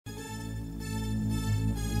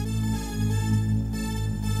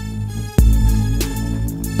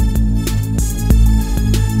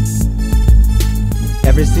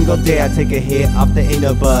Every single day I take a hit off the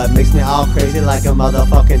anal bud. Makes me all crazy like a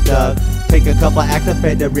motherfucking thug. Take a couple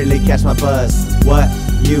Actifed to really catch my buzz. What?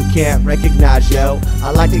 You can't recognize, yo.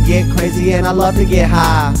 I like to get crazy and I love to get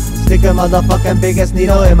high. Stick a motherfucking biggest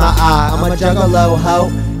needle in my eye. I'm a juggalo,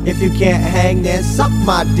 ho. If you can't hang, then suck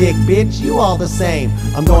my dick, bitch. You all the same.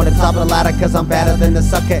 I'm going to top of the ladder cause I'm better than the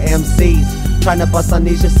sucker MCs. Trying to bust on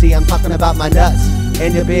these, you see, I'm talking about my nuts.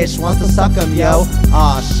 And your bitch wants to suck them, yo.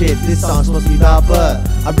 Aw shit, this song's supposed to be about butt.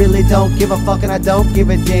 I really don't give a fuck and I don't give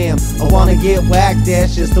a damn. I wanna get whacked,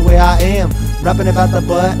 that's just the way I am. Rapping about the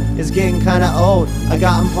butt is getting kinda old. I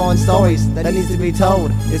got them pulling stories that needs to be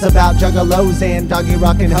told. It's about juggalos and doggy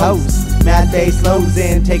rockin' hoes. Mad bass lows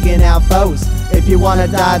and taking out foes. If you wanna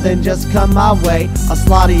die, then just come my way. I'll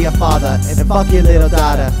slaughter your father and fuck your little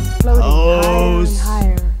daughter. Floating higher and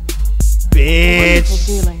higher. Bitch. Wonderful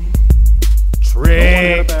feeling.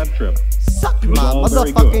 Trick. Bad trip. Suck my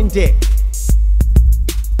motherfucking dick.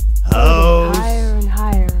 Hoes. Higher and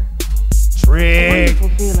higher. Trick. Wonderful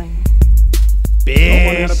feeling. No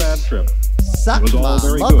one had a Bitch. bad trip. Suck It was my all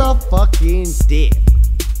very good. motherfucking dick.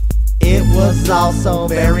 It was also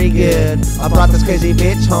very good. I brought this crazy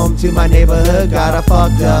bitch home to my neighborhood. Got her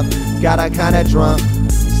fucked up, got her kinda drunk.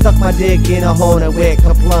 Stuck my dick in a hole and went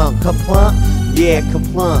kaplunk. Kaplunk? Yeah,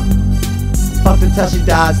 kaplunk. Fucked until she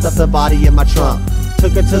died, stuffed her body in my trunk.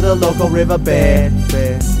 Took her to the local riverbed,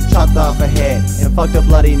 chopped off her head and fucked her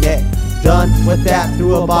bloody neck. Done with that,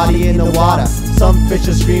 threw her body in the water. Some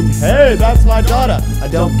fisher screamed, hey, that's my daughter. I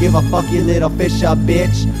don't give a fuck, you little fisher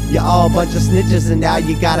bitch. You're all a bunch of snitches and now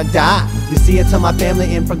you gotta die. You see it to my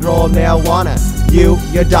family in for growing marijuana. You,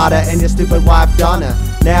 your daughter, and your stupid wife Donna.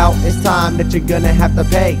 Now it's time that you're gonna have to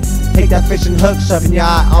pay. Take that fishing hook, shoving your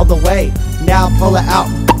eye all the way. Now pull it out.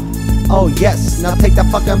 Oh yes, now take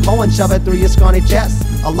that fucking pole and shove it through your scrawny chest.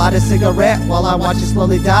 I'll light a cigarette while I watch you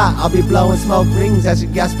slowly die. I'll be blowing smoke rings as you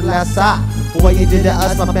gasp your last sigh. For what you did to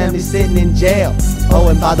us, my family's sitting in jail. Oh,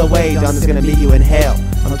 and by the way, Donna's gonna meet you in hell.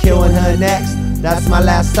 I'm killing her next, that's my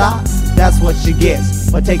last stop. That's what she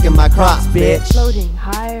gets for taking my crops, bitch. Floating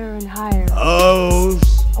higher and higher.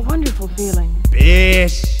 Hoes. A wonderful feeling.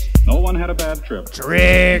 Bitch. No one had a bad trip. It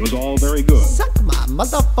Trick. was all very good. Suck my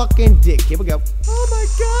motherfucking dick. Here we go. Oh my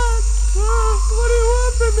god. What do you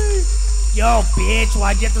want from me? Yo, bitch,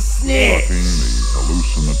 why'd you have to snitch? Sucking the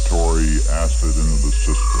hallucinatory acid into the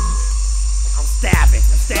system. I'm stabbing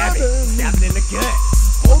in the gut.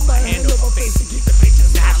 Hold my hand over her face and keep the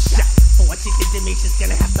bitch's mouth shut. For what she did to me, she's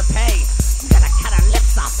gonna have to pay. I'm gonna cut her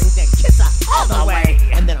lips off and then kiss her all the way.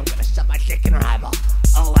 And then I'm gonna shove my dick in her eyeball.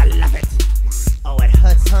 Oh, I love it. Oh, it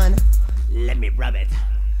hurts, hun. Let me rub it.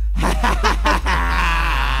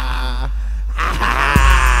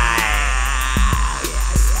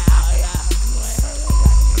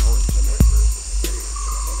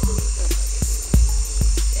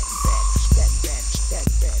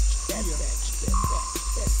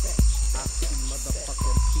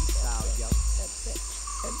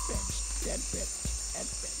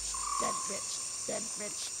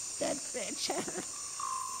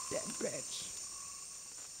 Dead bitch.